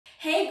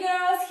Hey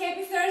girls,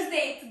 happy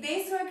Thursday!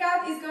 Today's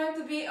workout is going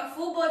to be a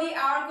full body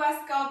hourglass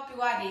called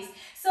Pilates.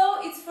 So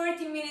it's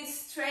 40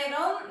 minutes straight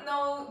on,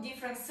 no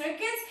different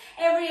circuits.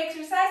 Every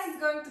exercise is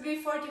going to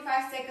be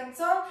 45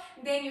 seconds on,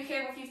 then you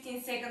have a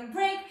 15-second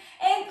break,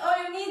 and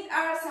all you need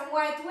are some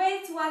light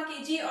weights, 1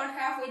 kg or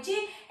half kg,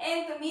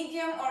 and a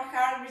medium or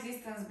hard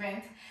resistance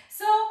band.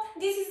 So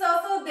this is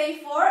also day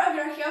 4 of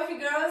your Healthy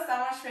Girl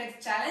Summer Shred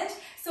Challenge.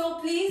 So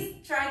please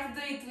try to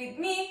do it with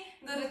me,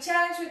 do the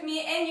challenge with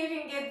me, and you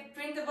can get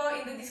printable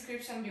in the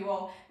description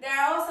below. There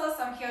are also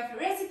some healthy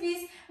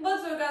recipes,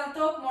 but we're gonna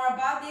talk more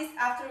about this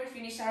after we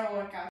finish our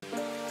workout.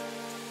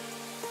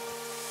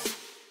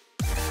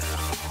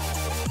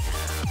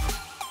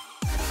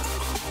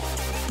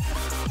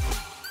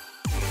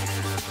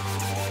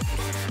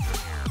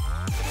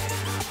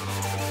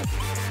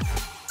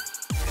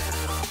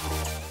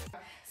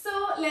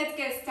 Let's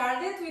get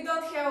started. We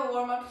don't have a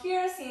warm-up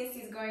here since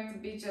it's going to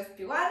be just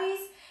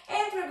Pilates,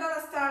 and we're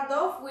gonna start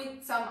off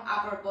with some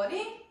upper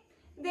body,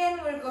 then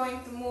we're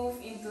going to move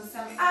into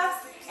some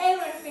abs,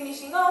 and we're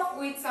finishing off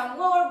with some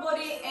lower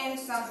body and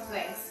some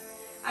planks.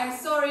 I'm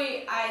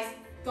sorry I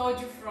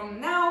told you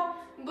from now,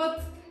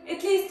 but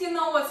at least you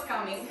know what's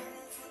coming.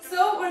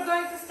 So we're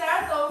going to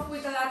start off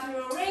with a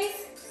lateral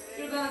raise.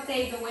 You're gonna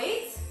take the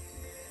weights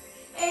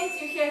and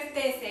you have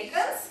 10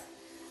 seconds.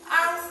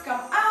 Arms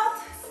come out,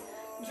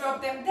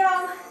 drop them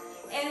down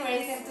and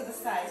raise them to the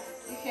side.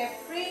 You have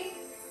 3,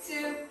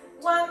 2,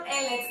 1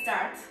 and let's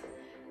start.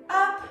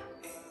 Up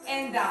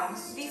and down.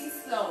 This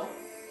is slow.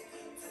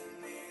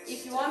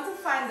 If you want to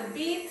find the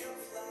beat,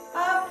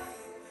 up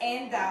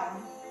and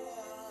down.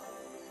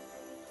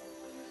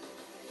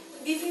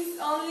 This is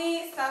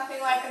only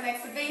something like an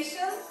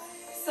exhibition,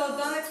 so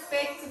don't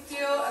expect to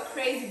feel a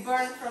crazy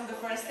burn from the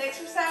first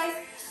exercise,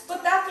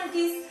 but after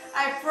this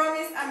I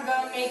promise I'm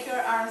gonna make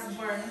your arms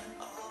burn.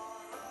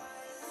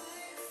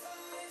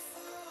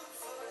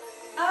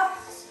 Up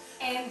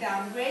and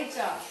down, great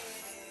job.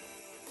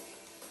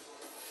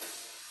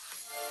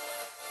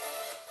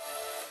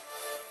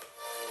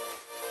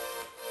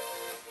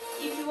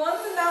 If you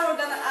want to now, we're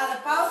gonna add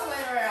a pulse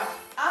when we're up.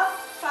 Up,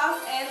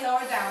 pulse and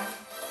lower down.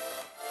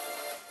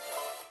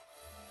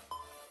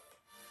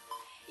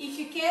 If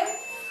you can,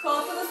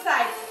 hold to the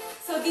side.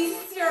 So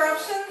this is your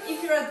option.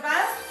 If you're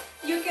advanced,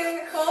 you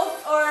can hold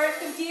or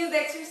continue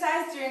the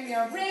exercise during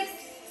your breaks.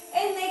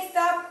 And next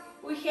up,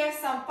 we have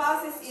some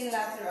pulses in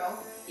lateral.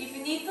 If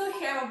you need to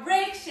have a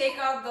break, shake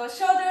out those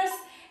shoulders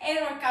and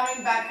we're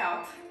coming back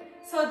out.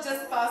 So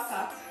just pulse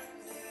up.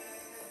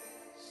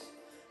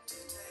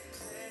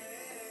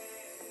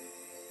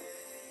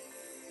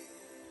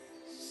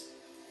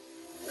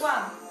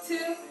 One,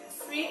 2,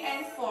 3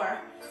 and 4.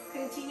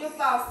 Continue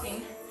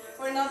pulsing.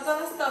 We're not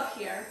gonna stop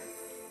here.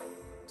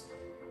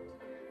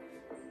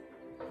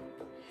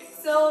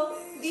 So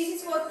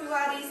this is what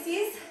Pilates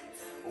is.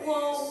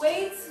 Low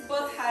weights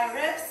but high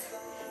reps,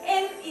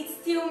 and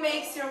it still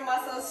makes your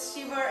muscles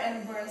shiver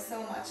and burn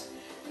so much.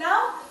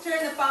 Now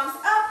turn the palms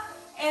up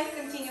and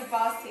continue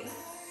pulsing.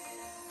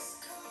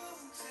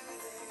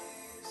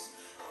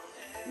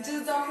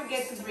 Just don't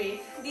forget to breathe.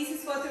 This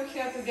is what you're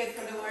here to get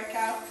for the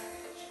workout.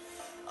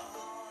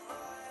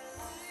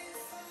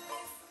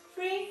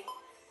 3,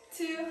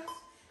 2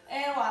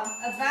 and 1.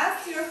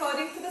 Advance, you're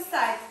holding to the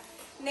side.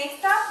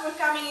 Next up, we're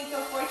coming into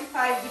a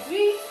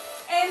 45-degree.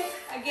 And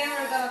again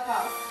we're gonna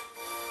pulse.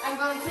 I'm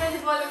gonna turn the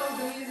volume of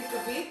the music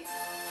a bit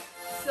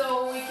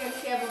so we can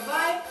have a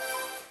vibe.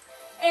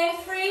 And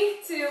 3,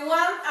 2, 1,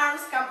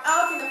 arms come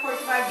out in a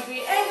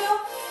 45-degree angle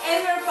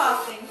and we're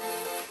pulsing.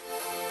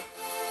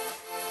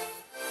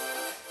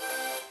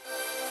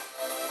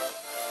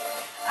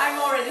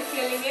 I'm already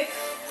feeling it.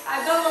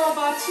 I don't know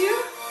about you,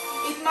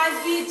 it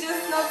might be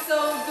just not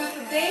so good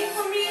today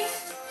for me,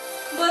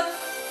 but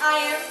I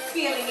am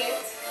feeling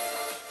it.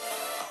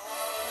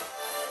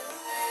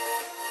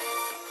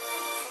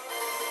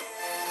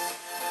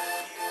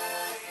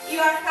 You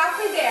are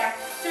halfway there.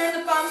 Turn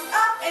the palms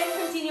up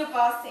and continue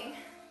pulsing.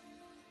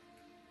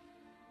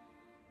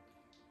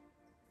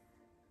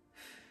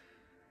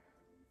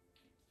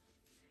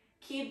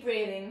 Keep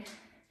breathing.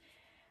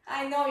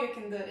 I know you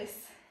can do this.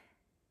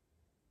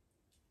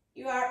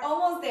 You are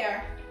almost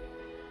there.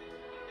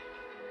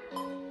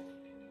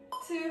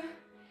 2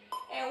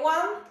 and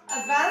 1.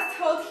 Advanced,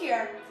 hold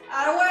here.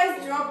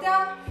 Otherwise, drop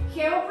down,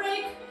 have a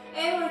break,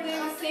 and we're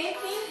doing the same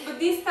thing, but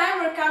this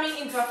time we're coming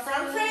into a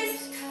front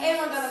raise and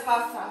we're gonna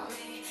pulse out.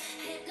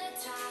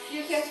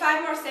 You have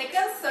 5 more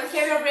seconds, so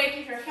have your break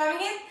if you're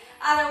having it.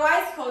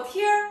 Otherwise, hold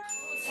here.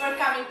 We're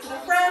coming to the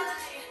front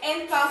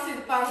and pulse with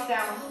the palms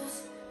down.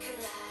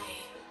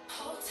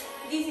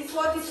 This is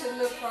what it should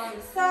look from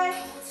the side.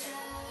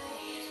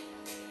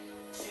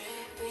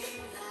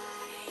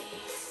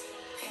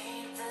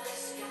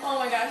 Oh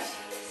my gosh,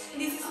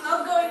 this is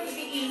not going to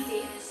be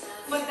easy,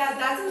 but that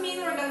doesn't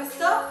mean we're gonna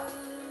stop.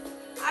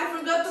 I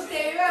forgot to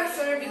tell you, I'm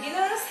sorry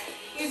beginners,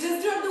 you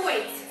just drop the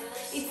weight.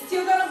 It's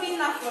still gonna be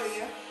enough for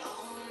you.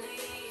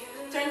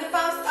 Turn the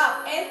palms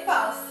up and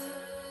pulse.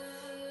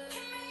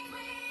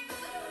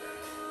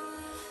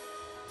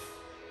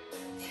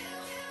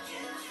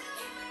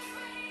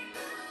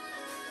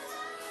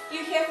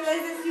 You have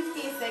less than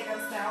 15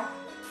 seconds now.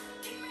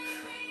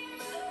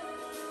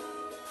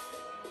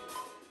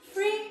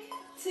 3,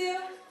 2,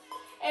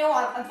 and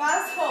 1.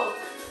 Advance, hold.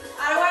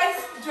 Otherwise,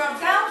 drop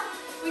down.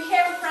 We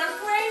have a front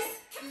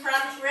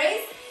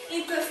raise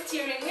into a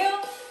steering wheel.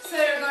 So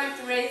you're going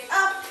to raise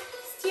up,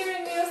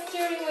 steering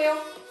wheel,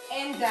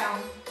 and down.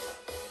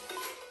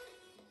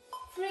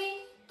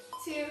 3,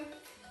 2,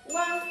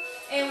 1,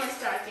 and we're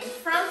starting.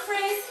 Front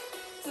raise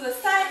to the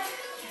side,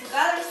 to the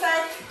other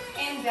side,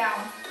 and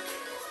down.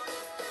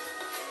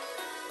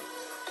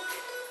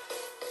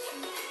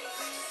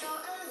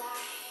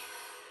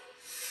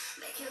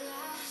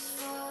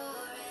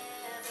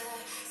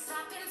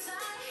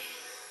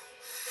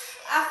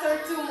 After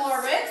 2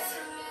 more reps,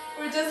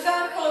 we're just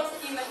gonna hold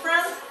in the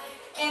front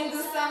and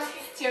do some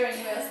steering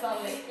wheels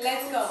only.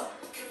 Let's go.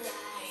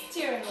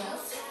 Steering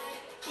wheels.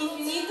 If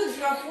you need to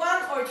drop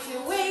 1 or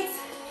 2 weights,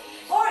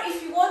 or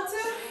if you want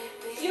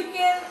to, you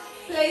can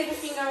place the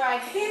finger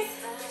like this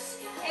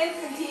and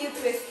continue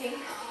twisting.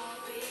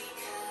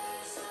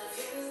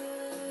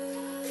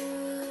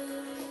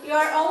 You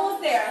are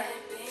almost there.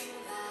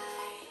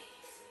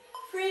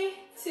 3,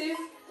 2,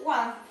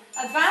 1.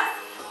 Advance,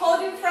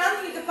 hold in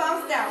front with the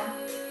palms down.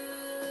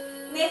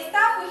 Next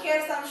up, we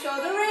have some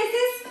shoulder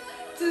raises,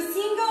 2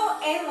 single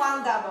and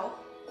 1 double.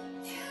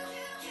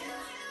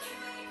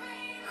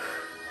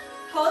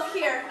 Hold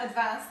here,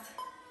 advanced.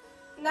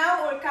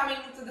 Now we're coming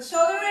into the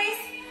shoulder raise,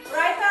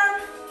 right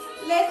arm,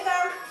 left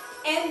arm,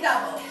 and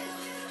double.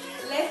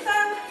 Left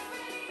arm,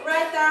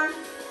 right arm,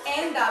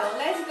 and double.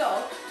 Let's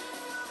go.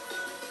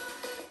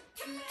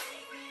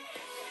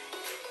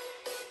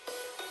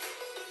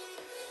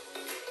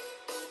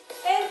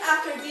 And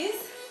after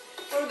this,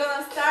 we're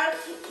gonna start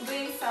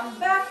doing some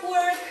back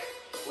work,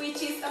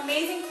 which is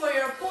amazing for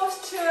your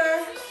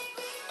posture.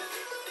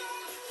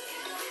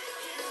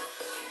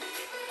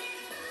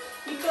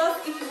 Because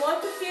if you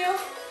want to feel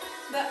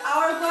the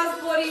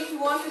hourglass body, if you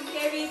want to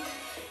have it,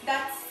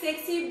 that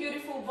sexy,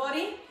 beautiful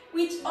body,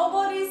 which all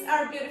bodies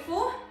are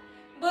beautiful,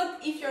 but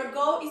if your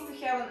goal is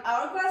to have an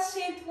hourglass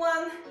shaped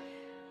one,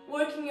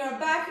 working your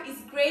back is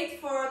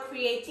great for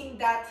creating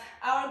that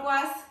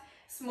hourglass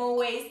small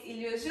waist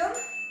illusion.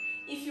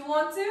 If you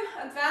want to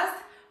advance,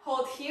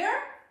 hold here.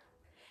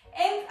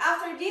 And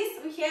after this,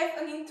 we have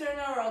an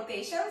internal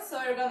rotation.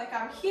 So you're gonna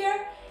come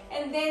here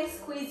and then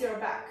squeeze your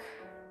back.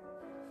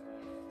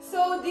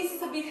 So this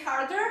is a bit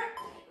harder.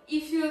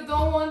 If you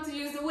don't want to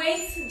use the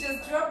weights,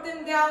 just drop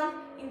them down,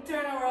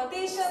 internal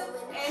rotation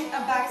and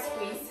a back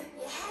squeeze.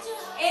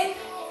 And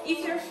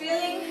if you're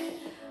feeling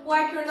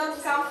like you're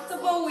not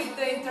comfortable with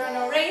the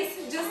internal raise,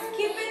 just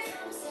keep it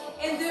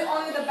and do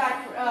only the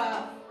back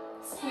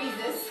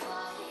squeezes.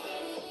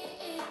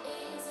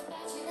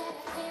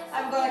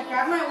 I'm gonna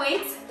grab my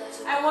weights.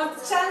 I want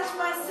to challenge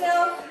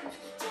myself,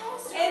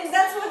 and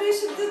that's what you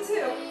should do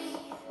too.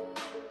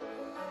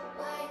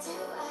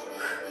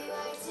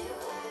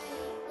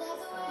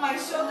 My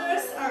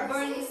shoulders are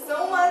burning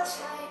so much,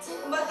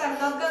 but I'm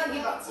not gonna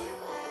give up.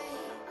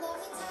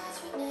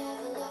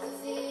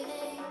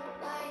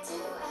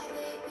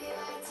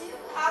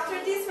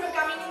 After this, we're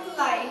coming into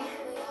lying.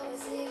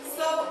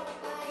 So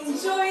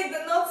enjoy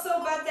the not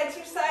so bad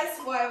exercise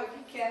while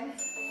you can.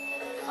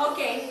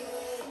 Okay,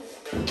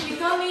 we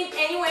don't need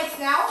any weights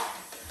now.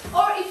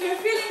 Or if you're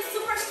feeling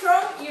super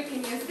strong, you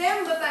can use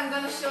them, but I'm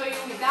gonna show you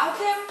without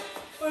them.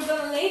 We're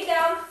gonna lay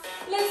down.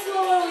 Let's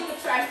lower with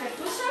the tricep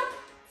push-up.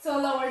 So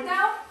lower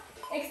down,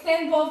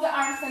 extend both the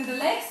arms and the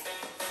legs,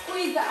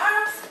 squeeze the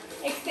arms,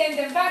 extend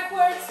them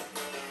backwards,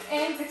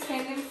 and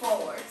extend them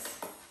forwards.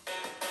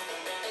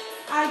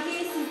 Our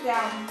gaze is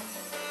down.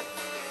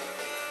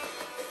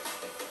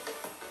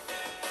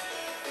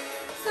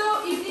 So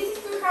if this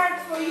is too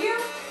hard for you,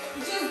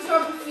 just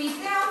drop the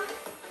feet down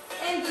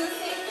and do the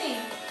same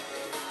thing.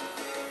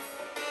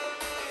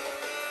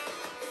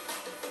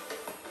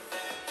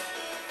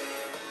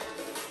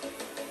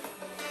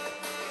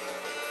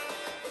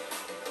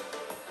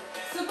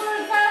 Super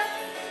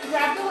advanced,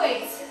 grab the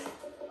weights.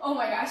 Oh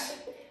my gosh,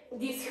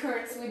 this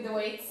hurts with the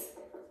weights.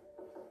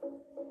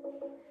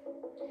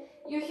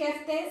 You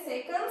have 10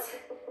 seconds.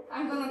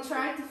 I'm gonna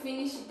try to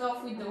finish it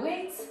off with the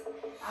weights.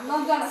 I'm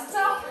not gonna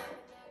stop.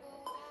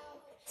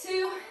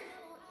 2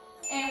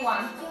 and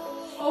 1.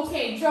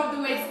 Okay, drop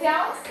the weights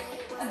down.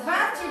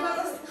 Advance, you're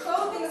gonna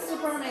hold in a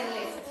Superman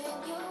lift.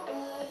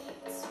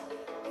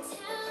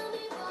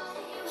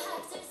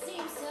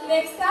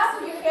 Next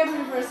up, you have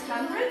reverse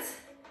hundreds.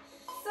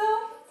 So,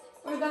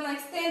 we're gonna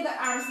extend the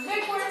arms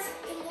backwards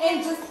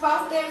and just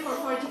pause them for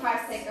 45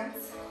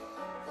 seconds.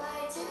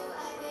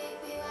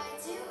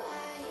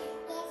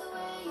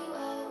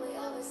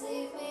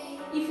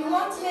 If you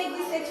want to make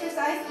this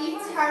exercise even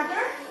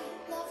harder,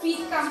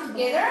 feet come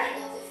together,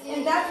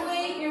 and that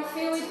way you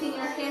feel it in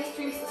your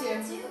hamstrings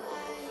too.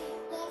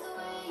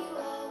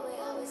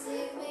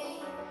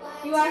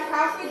 You are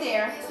halfway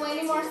there,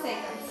 20 more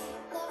seconds.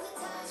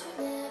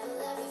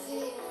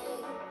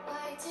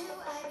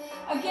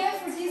 Again,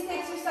 for this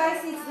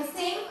exercise it's the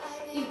same.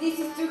 If this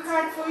is too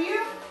hard for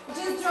you,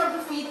 just drop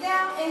the feet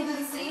down and do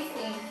the same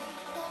thing.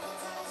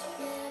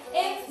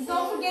 And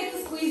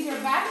squeeze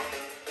your back.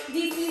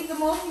 This is the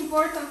most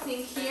important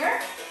thing here.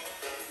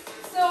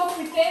 So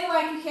pretend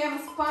like you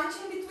have a sponge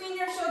in between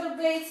your shoulder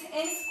blades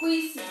and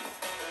squeeze it.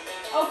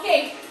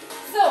 Okay,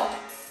 so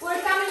we're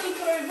coming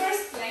into a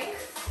reverse plank.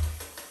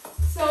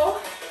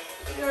 So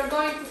you're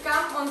going to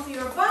come onto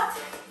your butt.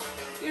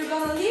 You're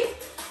gonna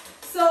lift.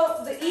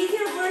 So the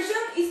easier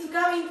version is to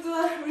come into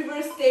a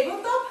reverse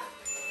tabletop,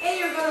 and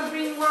you're gonna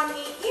bring one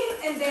knee in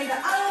and then the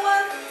other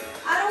one.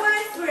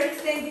 Otherwise, we're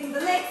extending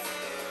the legs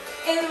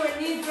and we're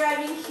knee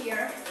driving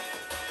here.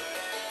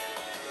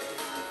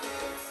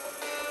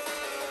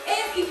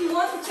 And if you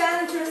want to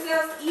challenge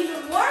yourself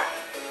even more,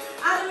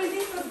 add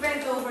resistance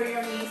bend over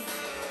your knees.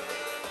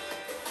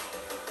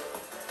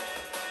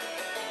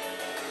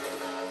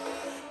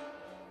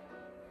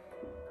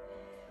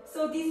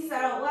 So this is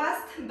our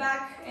last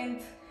back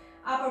and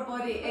upper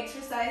body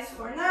exercise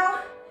for now,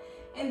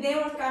 and then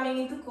we're coming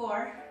into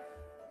core,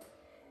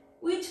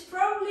 which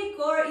probably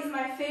core is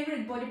my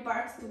favorite body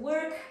part to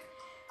work.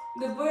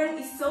 The burn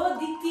is so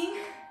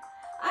addicting.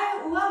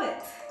 I love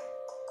it.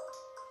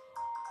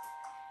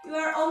 You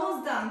are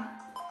almost done.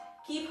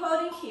 Keep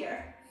holding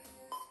here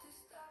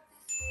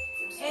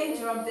and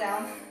drop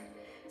down.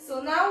 So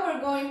now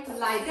we're going to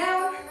lie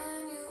down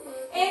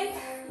and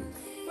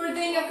we're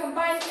doing a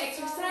combined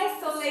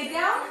exercise. So lay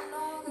down,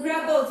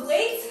 grab those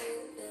weights,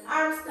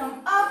 arms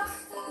come up,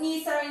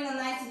 knees are in a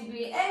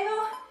 90-degree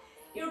angle.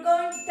 You're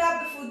going to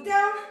tap the foot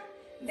down,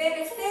 then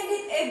extend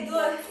it and do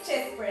a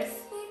chest press.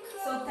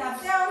 So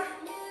tap down,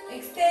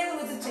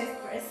 extend with the chest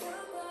press.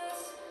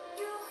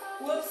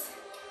 Whoops,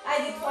 I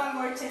did one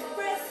more chest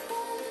press,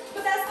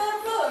 but that's not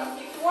a problem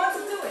if you want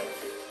to do it.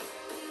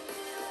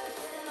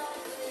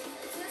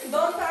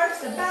 Don't touch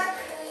the back,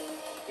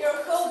 your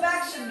whole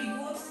back should be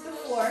glued to the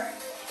floor.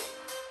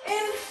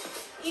 And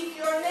if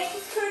your neck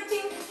is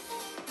hurting,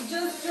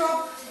 just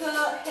drop the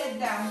head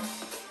down.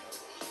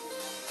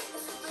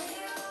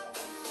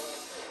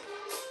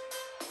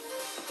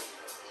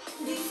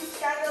 This is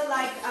kind of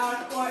like our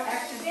core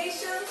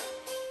activation,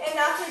 and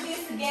after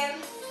this again,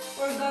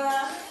 we're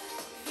gonna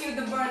feel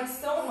the burn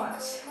so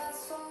much.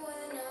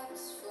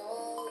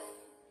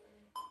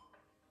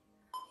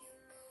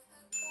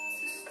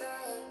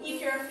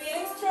 If you're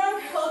feeling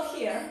strong, hold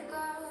here.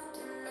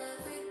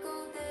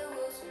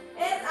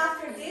 And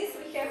after this,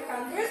 we have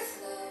hundreds.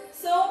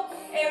 So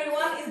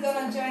everyone is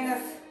gonna join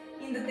us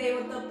in the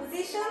tabletop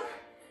position.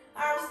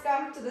 Arms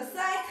come to the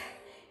side,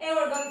 and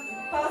we're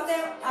gonna pass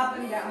them up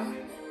and down.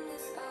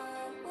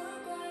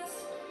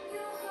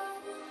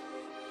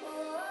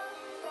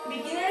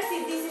 Beginners,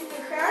 if this is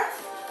too hard,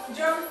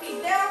 drop the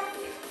feet down,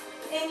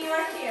 and you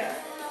are here.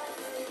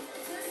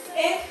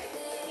 And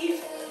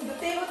if the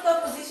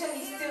tabletop position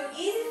is too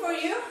easy for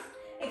you,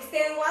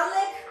 extend one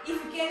leg. If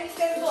you can,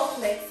 extend both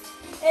legs,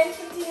 and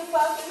continue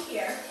passing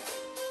here.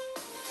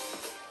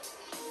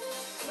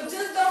 But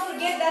just don't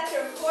forget that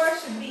your core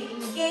should be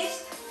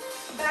engaged,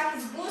 back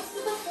is glued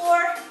to the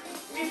floor,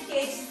 rib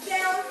cage is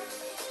down,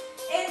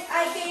 and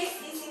eye gaze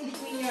is in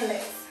between your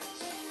legs.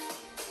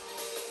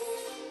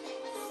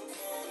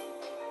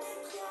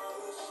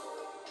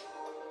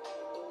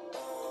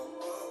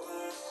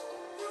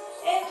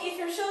 And if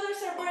your shoulders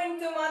are burning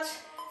too much,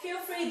 feel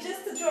free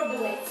just to drop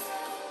the weights.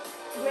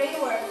 Great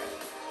work.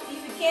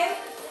 If you can,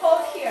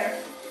 hold here.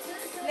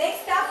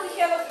 Next up, we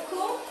have a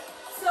cocoon.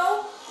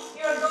 So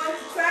you're going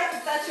to try to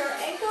touch your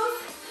ankles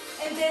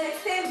and then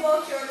extend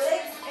both your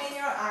legs and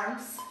your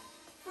arms.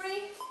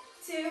 3,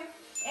 2,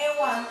 and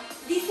 1.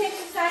 This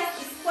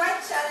exercise is quite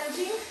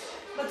challenging,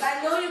 but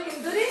I know you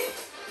can do this.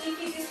 If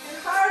it is too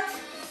hard,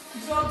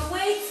 drop the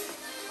weight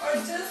or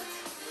just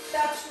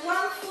touch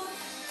one foot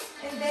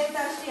and then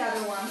touch the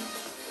other one.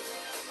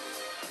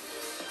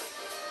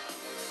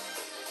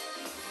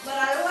 But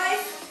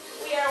otherwise,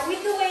 we are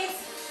with the weights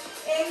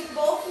and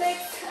both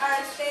legs are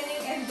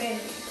extending and bending.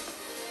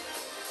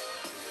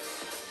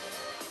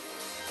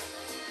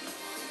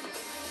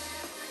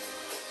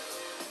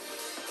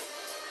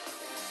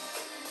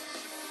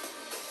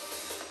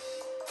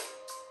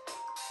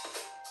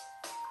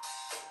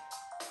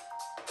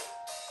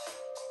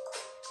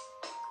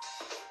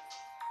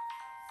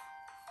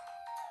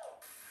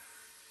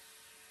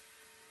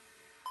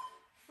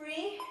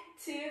 Three,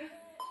 2,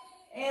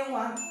 and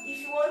 1. If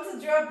you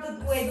want to drop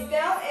the weights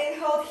down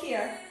and hold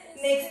here.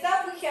 Next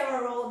up, we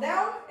have a roll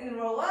down and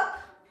roll up.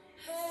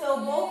 So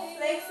both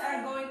legs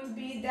are going to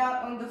be down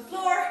on the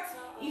floor.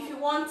 If you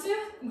want to,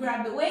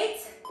 grab the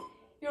weight.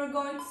 You're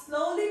going to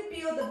slowly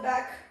peel the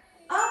back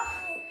up,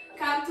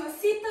 come to a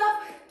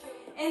sit-up,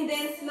 and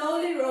then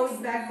slowly roll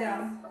it back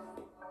down.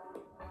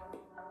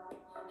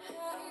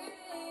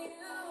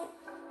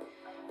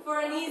 For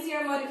an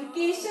easier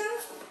modification,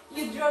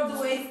 you drop the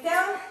weights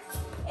down,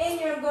 and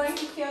you're going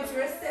to help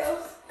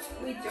yourself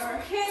with your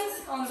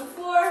hands on the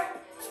floor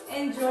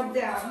and drop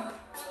down.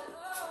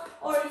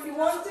 Or if you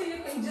want to, you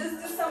can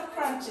just do some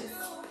crunches.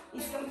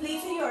 It's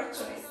completely your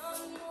choice.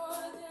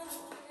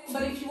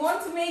 But if you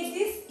want to make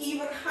this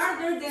even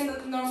harder than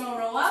the normal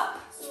roll up,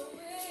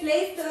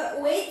 place the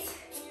weight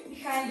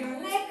behind your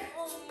neck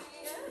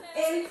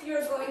and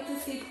you're going to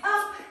sit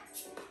up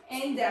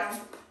and down.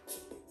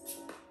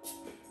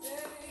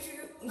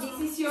 This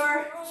is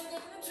your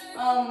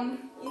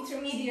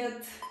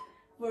intermediate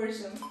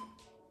version.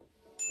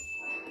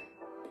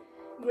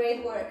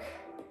 Great work.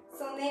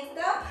 So next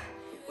up,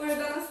 we're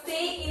gonna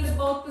stay in the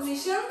boat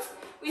position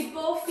with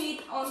both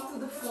feet onto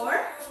the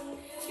floor.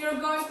 You're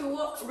going to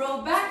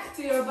roll back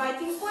to your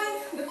biting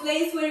point, the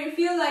place where you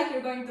feel like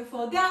you're going to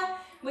fall down,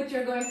 but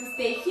you're going to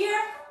stay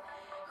here.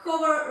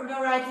 Hover the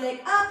right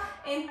leg up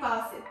and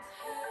pass it.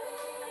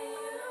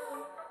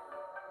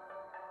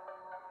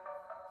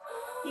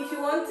 If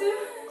you want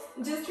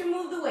to, just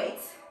remove the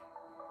weights.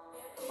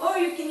 Or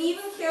you can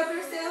even help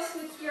yourself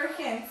with your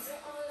hands.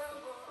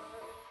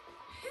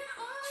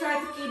 Try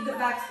to keep the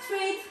back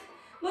straight,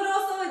 but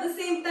also at the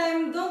same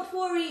time, don't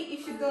worry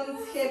if you don't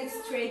have it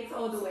straight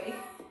all the way.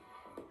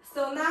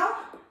 So now,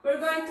 we're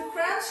going to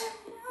crunch,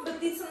 but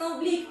it's an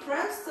oblique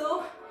crunch,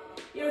 so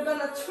you're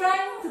gonna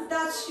try to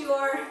touch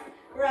your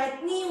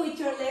right knee with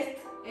your left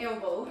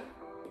elbow.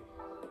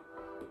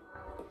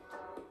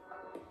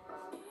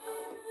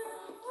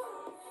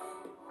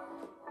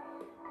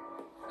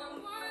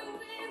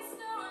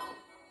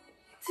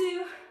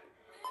 Two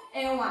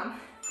and one.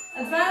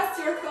 Advance,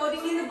 you're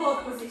holding in the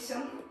boat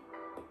position.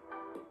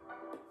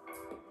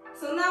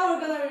 So now we're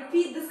gonna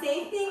repeat the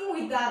same thing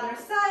with the other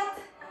side.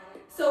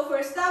 So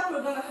first up,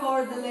 we're gonna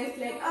hold the left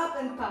leg up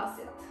and pass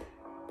it.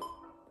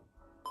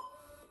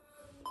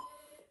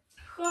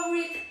 Hover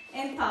it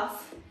and pass.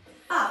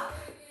 Up,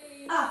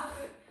 up,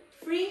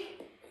 3,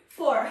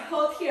 4,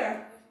 hold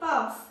here,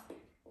 pause.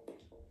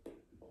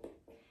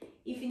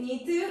 If you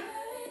need to,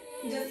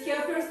 just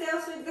help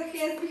yourselves with the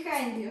hands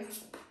behind you.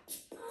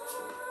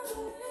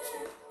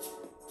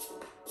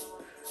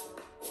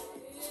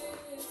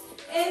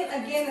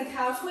 And again at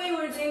halfway,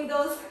 we're doing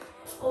those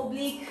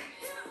oblique,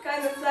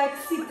 kind of like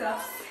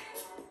sit-ups.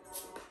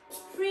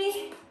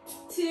 3,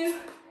 2,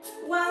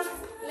 1,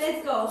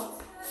 let's go.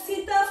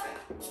 Sit up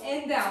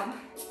and down.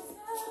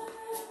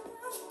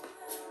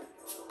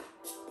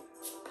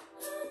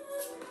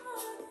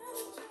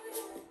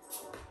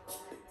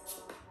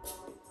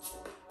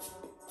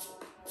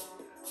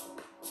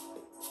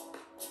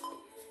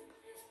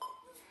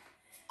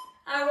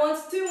 I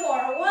want 2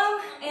 more,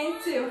 1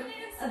 and 2.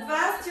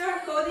 Advance, you're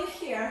holding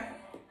here.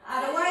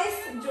 Otherwise,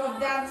 drop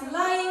down to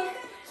lying.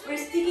 We're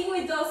sticking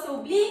with those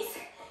obliques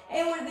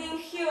and we're doing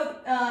heel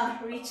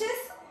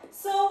reaches.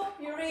 So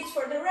you reach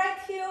for the right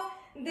heel,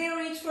 then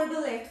reach for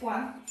the left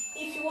one.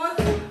 If you want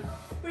to,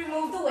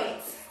 remove the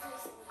weights.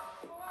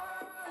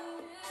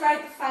 Try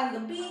to find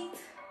the beat.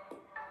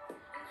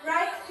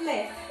 Right,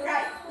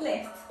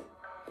 left.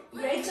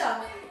 Great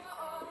job.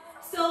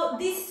 So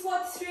this is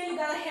what's really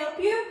gonna help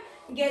you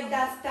get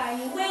that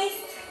tiny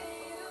waist.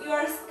 You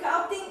are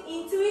sculpting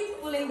into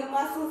it, pulling the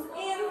muscles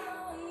in,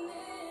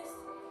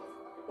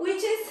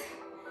 which is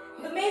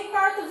the main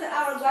part of the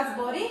hourglass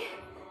body,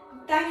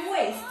 tiny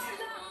waist,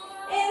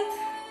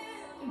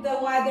 and the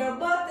wider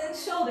butt and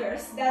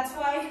shoulders. That's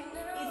why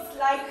it's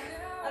like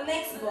an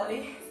X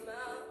body.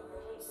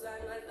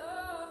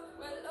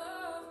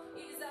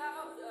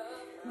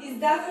 This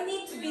doesn't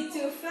need to be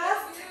too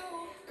fast.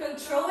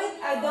 Control it.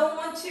 I don't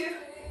want you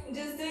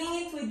just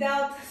doing it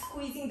without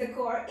squeezing the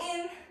core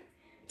in.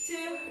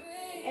 2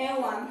 and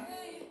 1.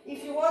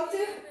 If you want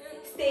to,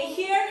 stay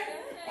here,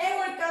 and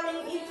we're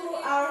coming into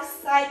our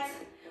side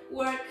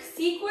work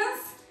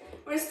sequence.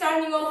 We're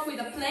starting off with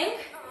a plank.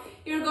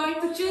 You're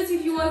going to choose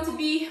if you want to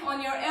be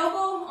on your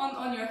elbow,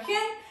 on your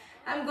hand.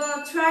 I'm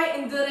gonna try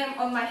and do them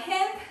on my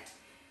hand,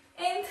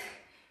 and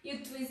you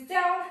twist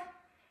down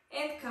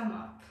and come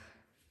up.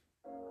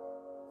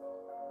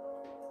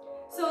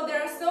 So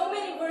there are so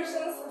many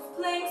versions of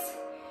planks.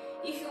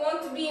 If you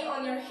want to be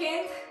on your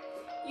hand,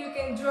 you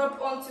can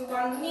drop onto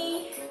one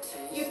knee,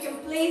 you can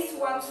place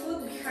one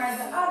foot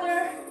behind the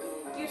other,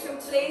 you can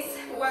place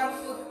one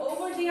foot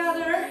over the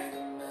other.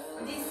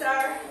 These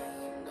are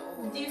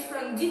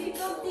different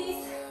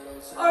difficulties.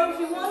 Or if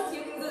you want,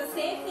 you can do the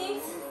same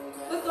things,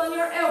 but on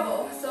your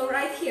elbow. So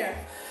right here,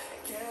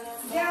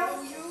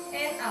 down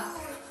and up.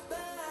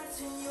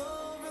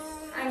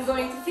 I'm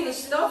going to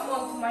finish it off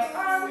onto my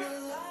arm.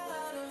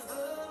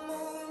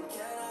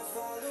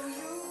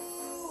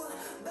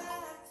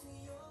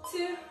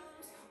 2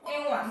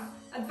 and 1.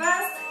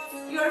 Advanced,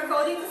 you are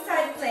holding the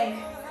side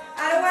plank.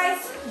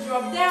 Otherwise,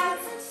 drop down,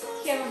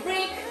 have a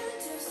break,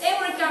 and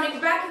we're coming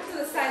back into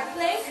the side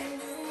plank.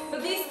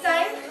 But this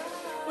time,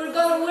 we're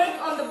gonna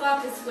work on the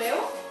butt as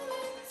well.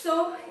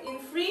 So, in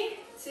 3,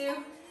 2,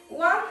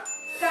 1,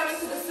 coming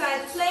to the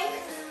side plank,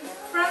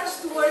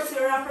 crunch towards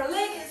your upper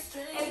leg,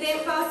 and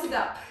then pass it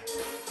up.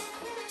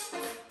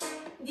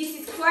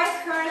 This is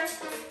quite hard,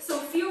 so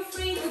feel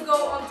free to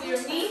go onto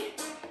your knee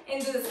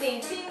and do the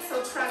same thing.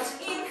 So crunch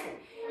in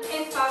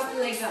and pass the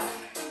leg up.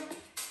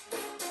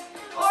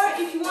 Or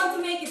if you want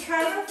to make it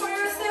harder for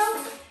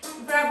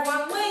yourself, grab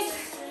one weight,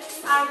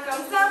 arm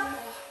comes up,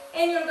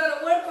 and you're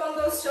gonna work on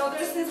those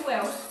shoulders as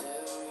well.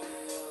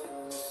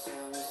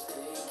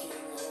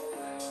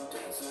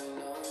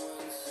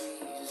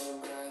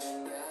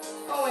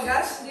 Oh my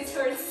gosh, this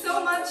hurts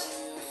so much,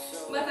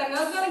 but I'm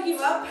not gonna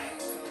give up.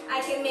 I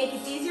can make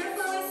it easier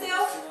for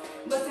myself,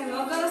 but I'm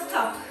not gonna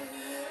stop.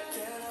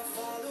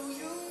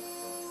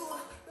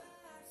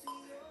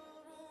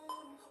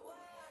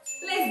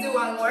 Let's do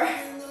one more.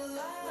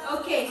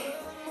 Okay,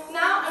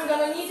 now I'm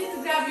gonna need you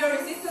to grab your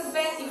resistance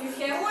band if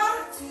you have one.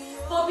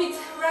 Pop it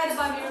right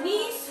above your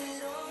knees.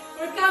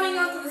 We're coming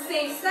onto the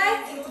same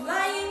side into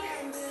lying,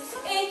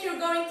 and you're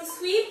going to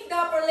sweep the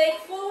upper leg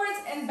forwards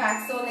and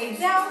back. So lay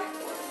down,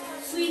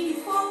 sweep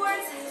it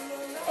forwards,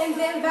 and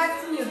then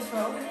back to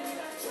neutral.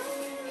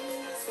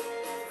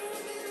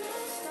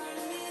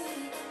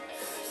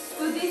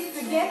 So this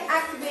is again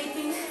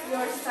activating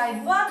your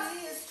side butt,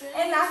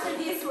 and after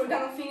this we're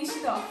gonna finish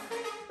it off.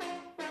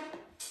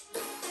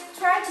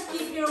 Try to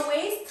keep your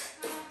waist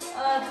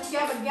to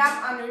have a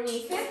gap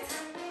underneath it.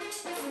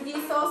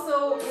 This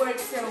also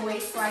works your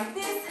waist like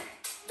this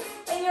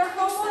and your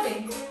whole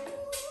body.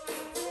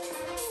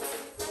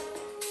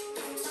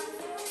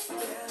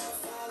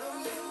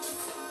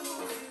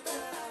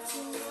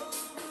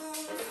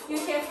 You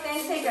have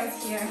 10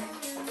 seconds here.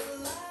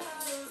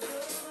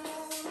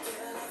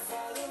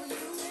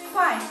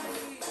 5,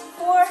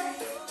 4,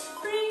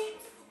 3,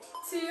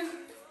 2,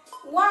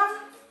 1.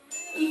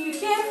 If you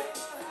can,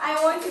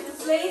 I want you to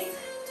place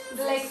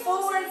the leg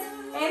forward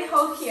and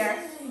hold here.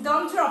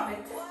 Don't drop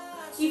it.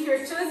 If you're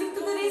choosing to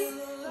do this,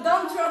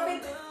 don't drop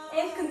it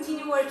and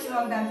continue working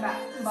on that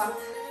butt.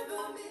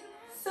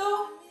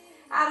 So,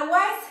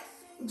 otherwise,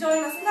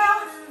 join us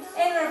now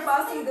and we're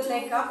passing the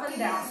leg up and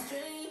down.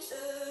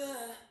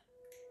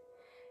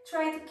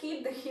 Try to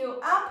keep the heel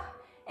up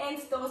and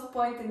toes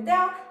pointed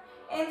down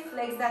and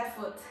flex that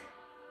foot.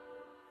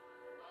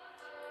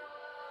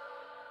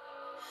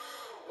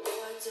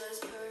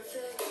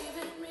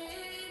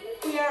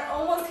 We are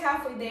almost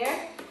halfway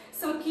there,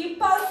 so keep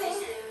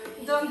pulsing,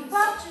 don't give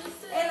up,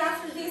 and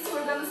after this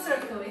we're gonna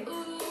circle it.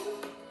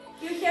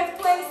 You have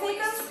 20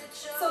 seconds,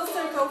 so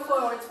circle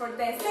forwards for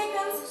 10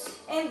 seconds,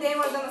 and then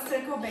we're gonna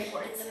circle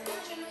backwards.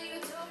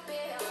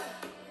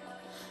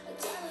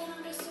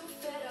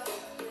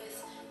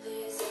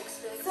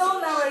 So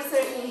now we're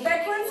circling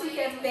backwards, you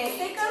have 10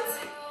 seconds,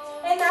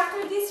 and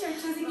after this you're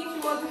choosing if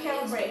you want to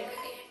have a break.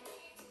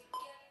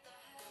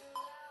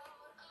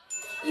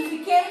 If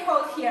you can,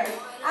 hold here.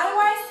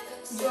 Otherwise,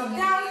 drop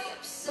down,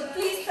 but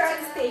please try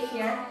to stay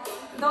here.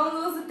 Don't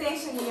lose the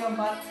tension in your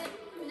butt.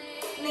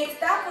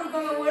 Next up, we're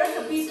going to work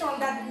a bit on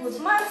that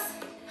glute max.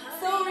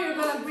 So we're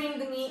going to bring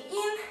the knee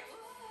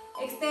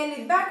in, extend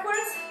it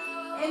backwards,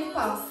 and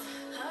pulse.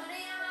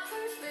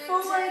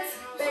 Forwards,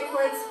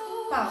 backwards,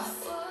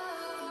 pulse.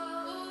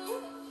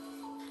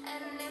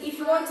 If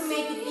you want to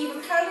make it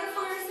even harder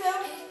for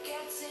yourself,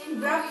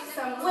 grab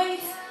some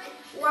weights,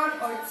 1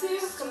 or 2,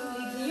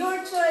 completely your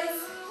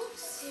choice,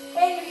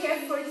 and you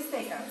have 40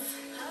 seconds.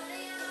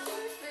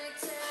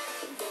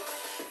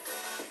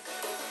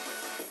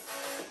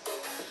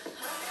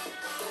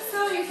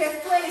 So you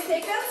have 20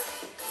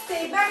 seconds,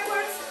 stay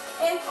backwards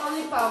and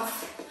only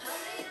pulse.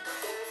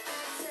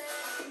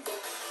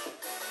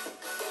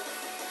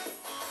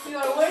 You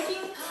are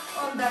working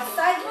on that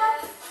side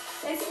butt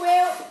as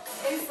well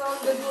as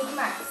on the glute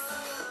max.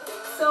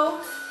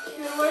 So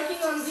you're working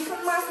on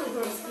different muscle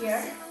groups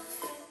here.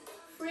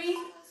 3,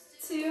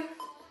 2,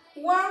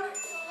 1,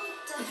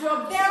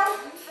 drop down,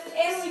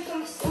 and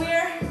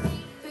we're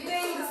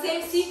doing the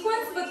same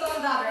sequence but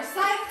on the other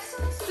side.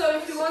 So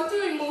if you want to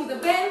remove the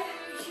band,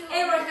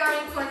 and we're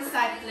coming for the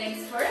side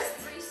planks first.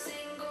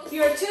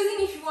 You are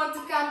choosing if you want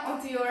to come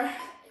onto your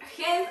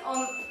hand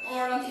or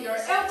onto your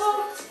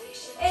elbow,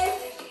 and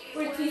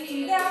we're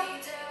twisting down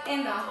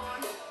and up.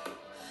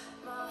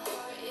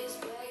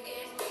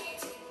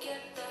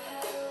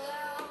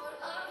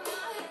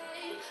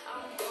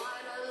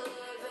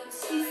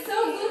 It's so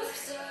good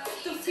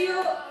to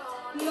feel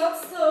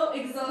not so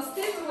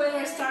exhausted when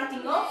we're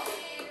starting off,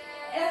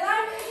 and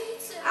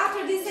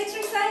after this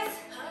exercise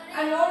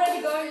I'm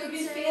already going to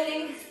be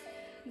feeling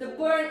the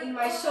burn in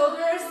my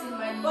shoulders, in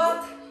my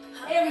butt,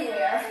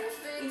 everywhere,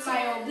 in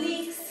my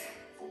obliques.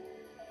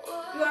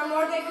 You are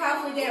more than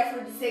halfway there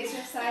for this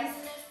exercise.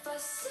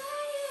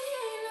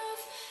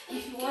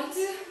 If you want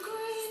to,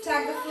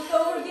 stack the foot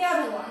over the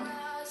other one.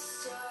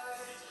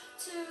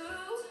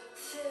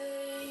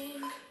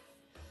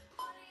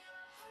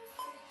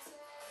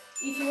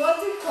 If you want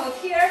to, hold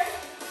here,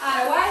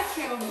 otherwise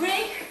have a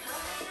break,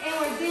 and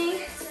we're doing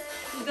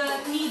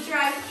the knee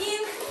drive in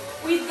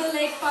with the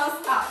leg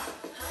pulse up.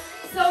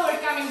 So we're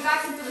coming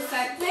back into the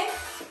side plank.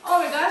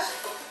 Oh my gosh,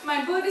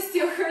 my booty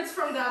still hurts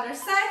from the other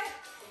side.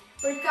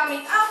 We're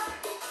coming up,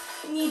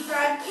 knee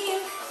drive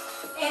in,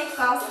 and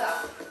pulse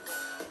up.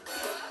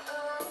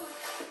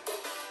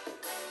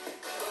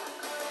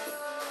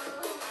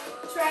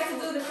 Try to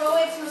do the whole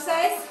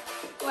exercise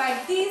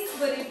like this,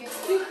 but if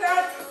it's too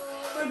hard,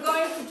 we're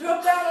going to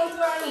drop down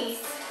onto our knees.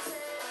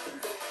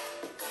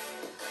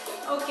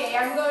 Okay,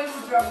 I'm going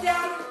to drop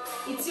down.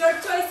 It's your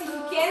choice if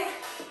you can.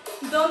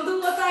 Don't do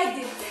what I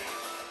did.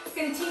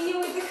 Continue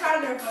with the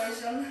harder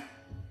version.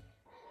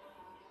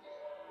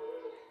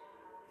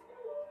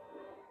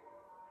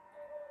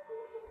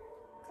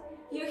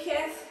 You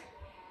have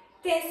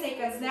 10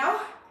 seconds now.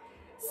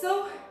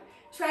 So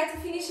try to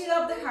finish it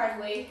up the hard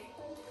way.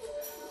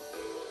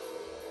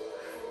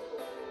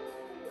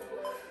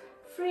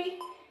 3,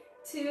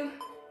 2,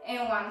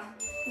 and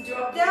 1.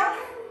 Drop down,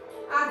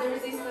 add the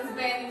resistance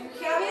band if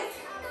you have it,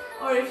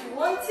 or if you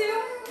want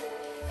to.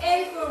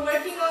 And we're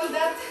working on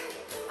that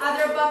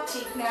other butt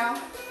cheek now.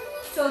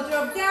 So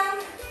drop down,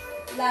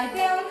 lie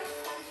down,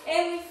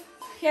 and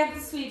we have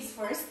the sweeps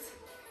first.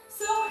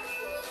 So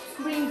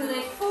bring the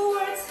leg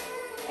forwards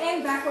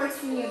and backwards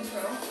to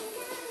neutral.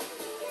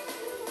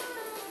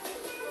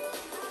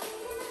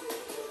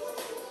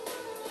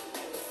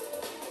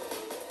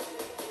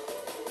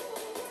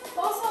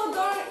 Also,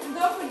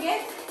 don't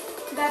forget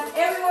that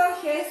everyone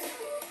has,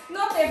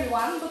 not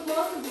everyone, but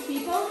most of the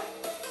people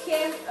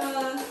have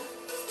a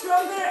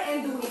stronger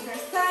and the weaker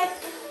side.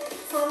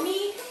 For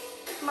me,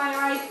 my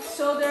right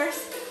shoulder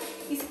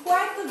is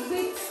quite a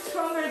bit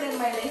stronger than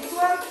my left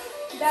one.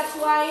 That's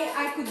why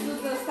I could do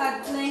the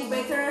side plank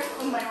better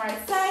on my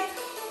right side.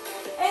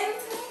 And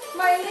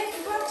my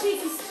left butt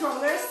cheek is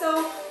stronger,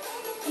 so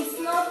it's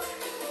not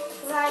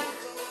like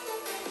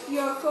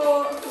your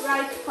whole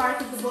right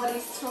part of the body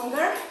is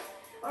stronger.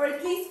 Or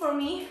at least for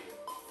me,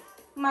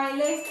 my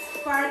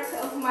left part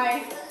of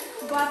my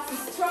butt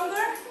is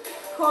stronger.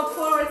 Hold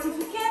forwards if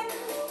you can,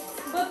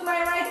 but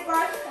my right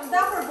part of the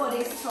upper body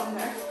is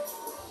stronger.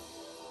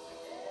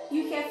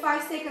 You have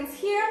 5 seconds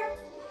here,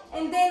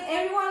 and then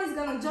everyone is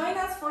gonna join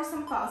us for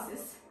some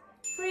pauses.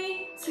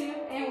 3, 2,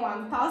 and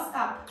 1. Pause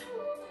up.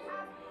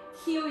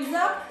 Heel is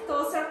up,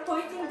 toes are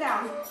pointing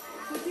down.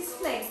 Foot is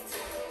flexed.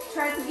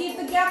 Try to give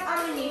the gap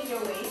underneath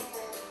your waist.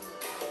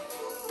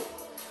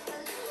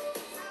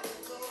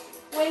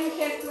 When we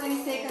have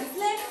 20 seconds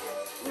left,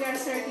 we are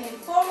circling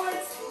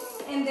forwards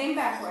and then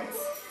backwards.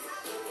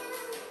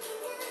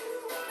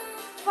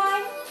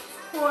 5,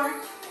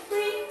 4,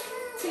 3,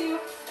 2,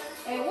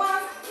 and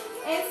 1,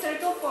 and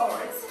circle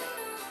forwards.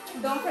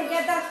 Don't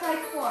forget that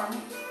right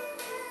form.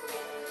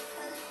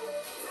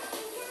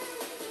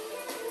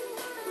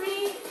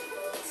 3,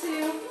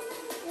 2,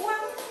 1,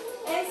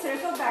 and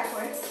circle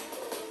backwards.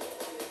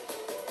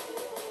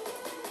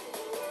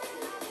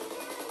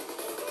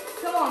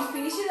 Come on,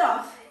 finish it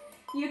off.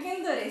 You can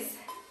do this.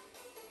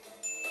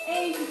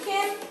 And if you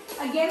can,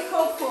 again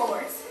hold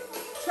forwards.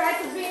 Try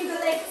to bring the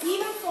legs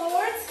even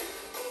forwards.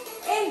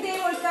 And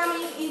then we're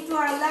coming into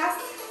our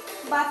last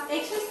butt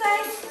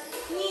exercise.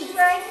 Knee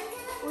drive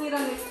with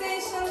an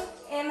extension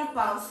and a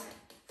pause.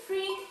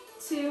 3,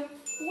 2,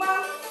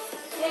 1.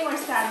 And we're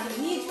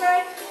starting knee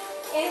drive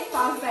and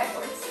pause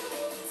backwards.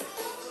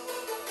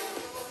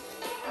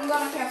 I'm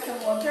gonna have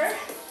some water.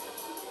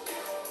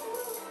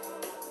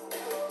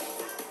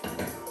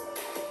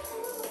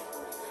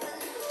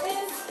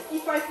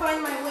 If I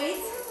find my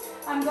weights,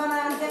 I'm gonna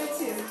add them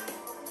too.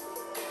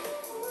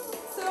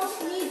 So,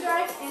 knee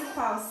drive and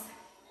pause.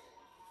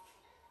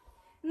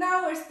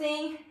 Now we're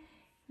staying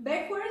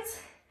backwards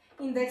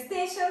in the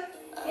extension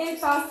and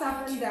pause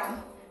up and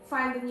down.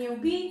 Find a new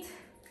beat.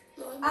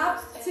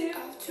 Up, 2,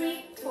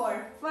 3,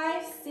 4,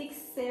 5, 6,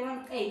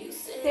 7, 8.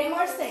 10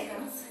 more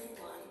seconds.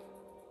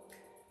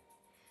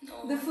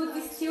 The foot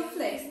is still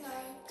flexed.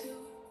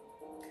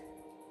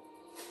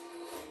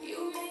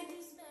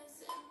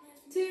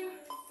 2,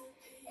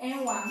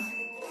 and 1.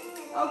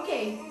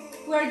 Okay,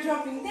 we're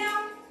dropping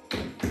down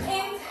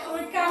and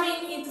we're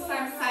coming into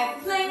some side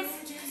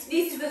planks.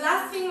 This is the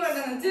last thing we're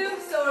gonna do,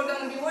 so we're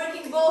gonna be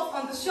working both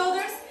on the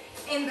shoulders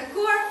and the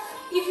core.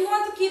 If you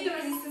want to keep the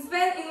resistance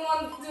band and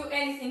want to do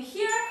anything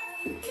here,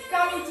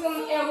 come into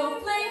an elbow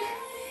plank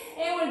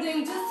and we're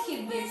doing just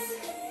hip dips.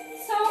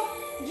 So,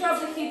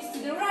 drop the hips to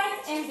the right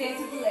and then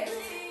to the left.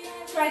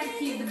 Try to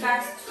keep the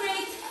back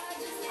straight,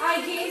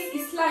 eye gaze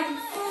is slightly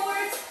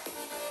forward,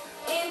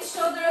 and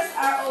shoulders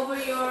are over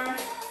your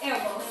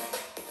elbows.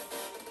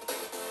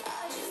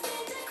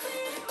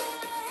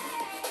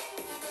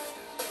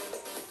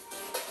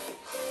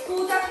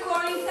 Pull that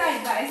core in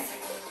tight, guys.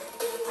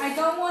 I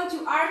don't want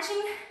you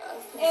arching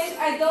and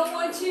I don't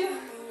want you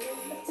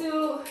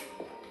to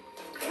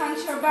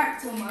hunch your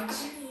back too much.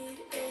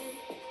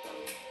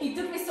 It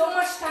took me so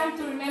much time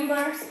to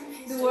remember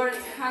the word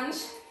hunch.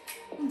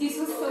 This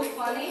was so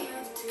funny.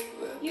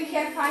 You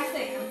have 5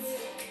 seconds.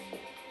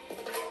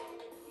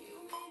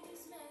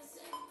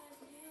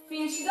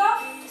 Finish it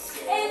off,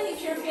 and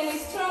if you're feeling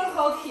strong,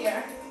 hold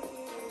here.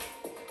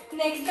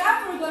 Next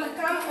up, we're gonna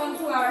come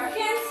onto our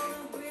hands.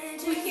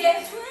 We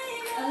have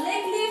a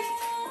leg lift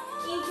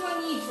into a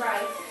knee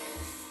drive.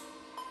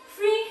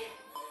 3,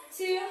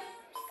 2,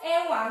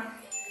 and 1.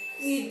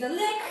 Lift the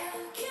leg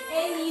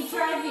and knee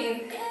drive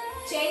in.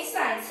 Change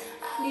sides.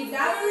 Lift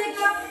the other leg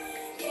up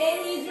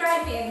and knee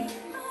drive in.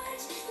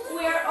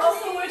 We are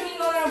also working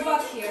on our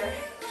butt here.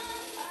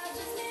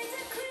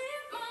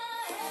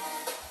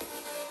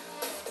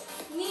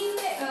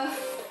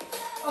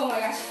 Oh my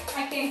gosh,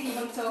 I can't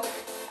even talk.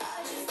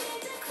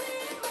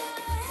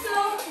 So,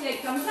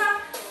 leg comes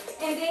up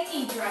and then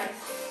knee drive.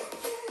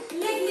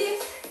 Leg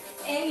lift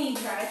and knee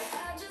drive.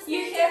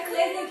 You have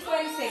less than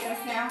 20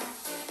 seconds now.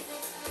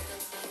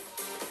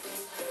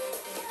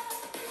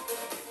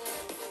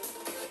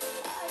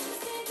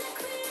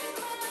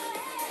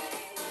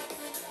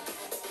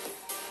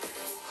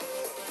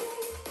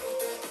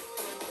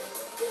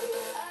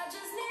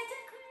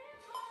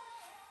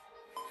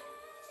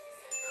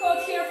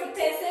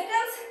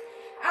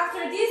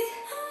 after this,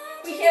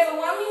 we have a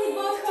 1 minute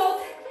boat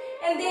hold,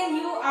 and then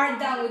you are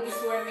done with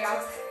this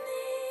workout.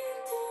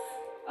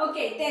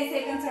 Okay, 10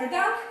 seconds are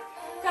done.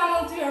 Come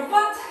onto your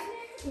butt.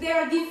 There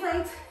are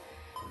different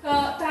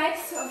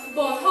types of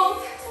boat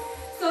hold.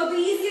 So the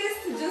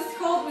easiest to just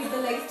hold with the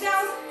legs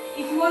down.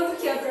 If you want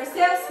to help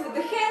yourselves with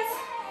the hands,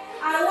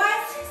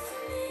 otherwise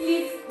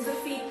lift the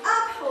feet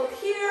up, hold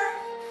here.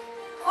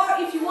 Or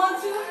if you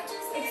want to,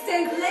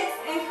 extend the legs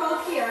and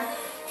hold here.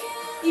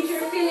 If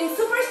you're feeling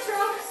super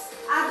strong,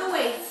 add the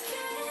weights.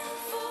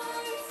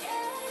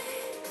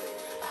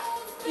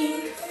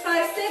 In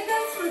 5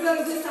 seconds, we're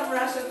going to do some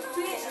Russian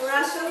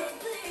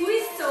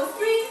twist. So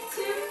 3,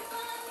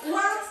 2,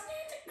 1.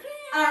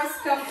 Arms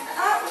come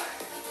up.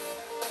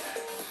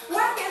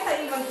 Why can't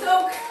I even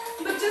talk?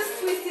 But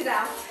just twist it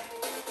out.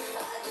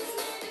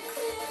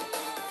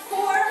 4,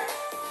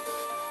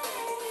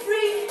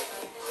 3.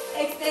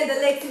 Extend the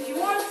legs if you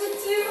want to.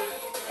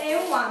 2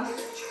 and 1.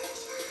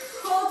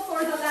 Hold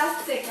for the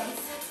last seconds.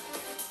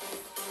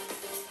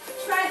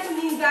 Try to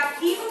lean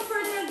back even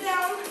further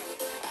down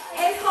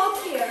and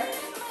hold here.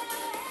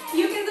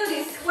 You can do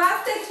this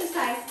fast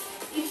exercise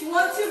if you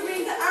want to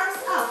bring the arms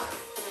up.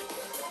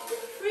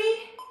 3,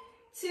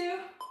 2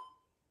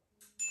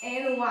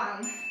 and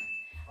 1.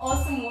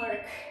 Awesome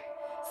work.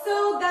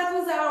 So that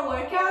was our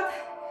workout.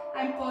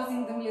 I'm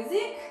pausing the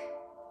music,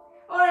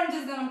 or I'm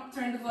just gonna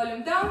turn the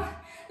volume down.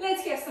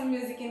 Let's have some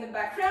music in the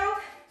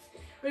background.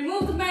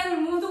 Remove the band,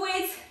 remove the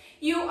weights.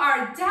 You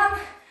are done.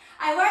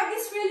 I like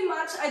this really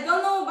much. I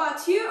don't know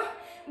about you,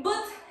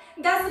 but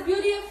that's the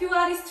beauty of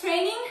Pilates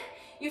training.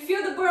 You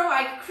feel the burn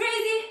like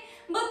crazy,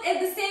 but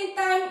at the same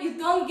time you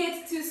don't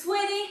get too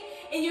sweaty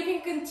and you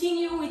can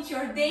continue with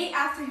your day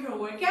after your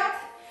workout.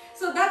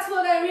 So that's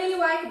what I really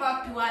like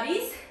about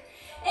Pilates.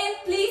 And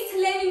please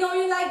let me know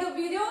you like the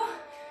video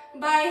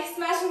by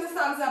smashing the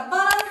thumbs up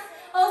button.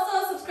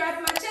 Also subscribe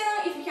to my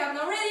channel if you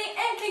haven't already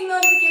and click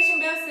notification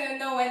bell so you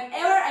know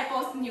whenever I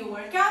post a new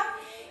workout.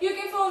 You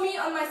can follow me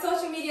on my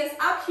social medias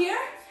up here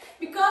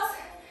because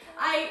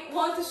I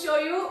want to show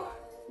you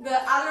the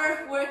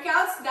other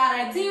workouts that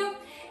I do,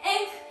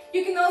 and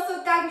you can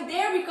also tag me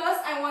there because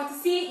I want to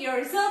see your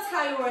results,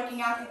 how you're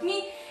working out with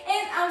me,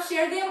 and I'll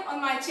share them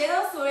on my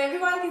channel so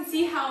everyone can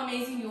see how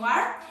amazing you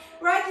are.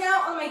 Right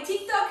now on my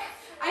TikTok,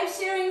 I'm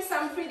sharing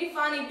some pretty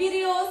funny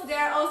videos. There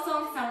are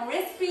also some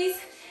recipes,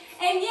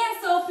 and yeah,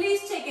 so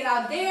please check it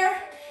out there.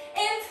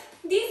 And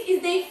this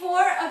is day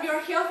 4 of your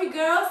Healthy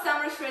Girl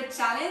Summer Shred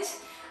Challenge.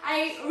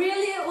 I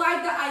really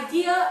like the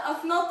idea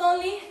of not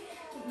only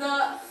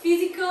the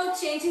physical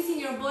changes in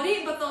your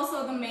body, but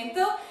also the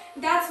mental.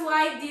 That's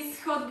why this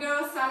Hot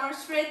Girl Summer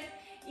Shred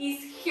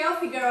is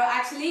Healthy Girl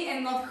actually,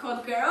 and not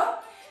Hot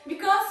Girl.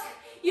 Because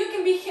you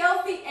can be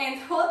healthy and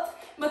hot,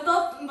 but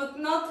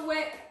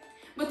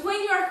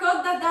when you are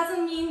hot, that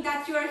doesn't mean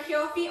that you are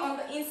healthy on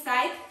the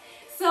inside.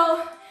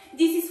 So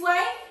this is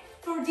why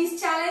for this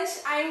challenge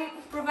I'm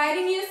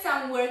providing you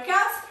some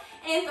workouts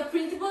and a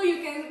printable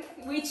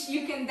which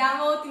you can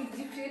download in the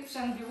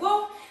description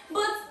below.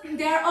 But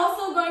there are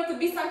also going to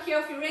be some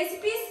healthy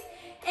recipes,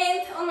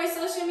 and on my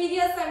social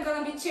medias I'm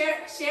gonna be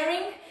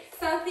sharing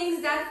some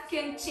things that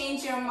can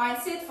change your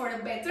mindset for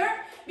the better,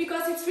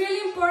 because it's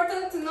really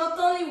important to not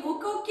only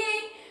look okay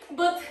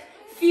but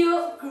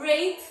feel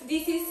great.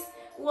 This is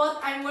what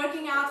I'm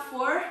working out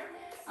for.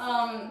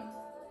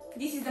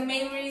 This is the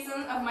main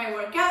reason of my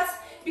workouts,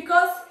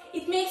 because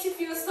it makes you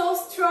feel so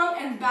strong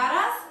and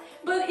badass,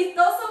 but it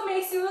also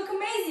makes you look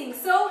amazing.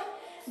 So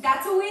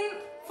that's a win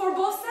for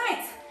both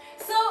sides.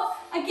 So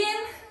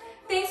again,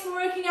 thanks for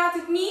working out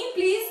with me.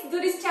 Please do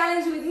this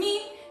challenge with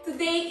me.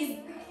 Today is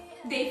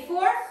day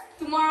 4,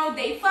 tomorrow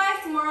day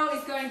 5, tomorrow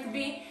is going to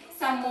be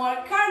some more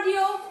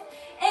cardio.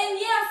 And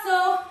yeah,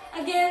 so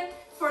again,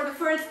 for the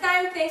first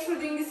time, thanks for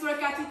doing this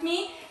workout with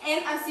me,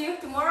 and I'll see you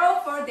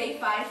tomorrow for day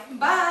 5.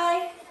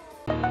 Bye!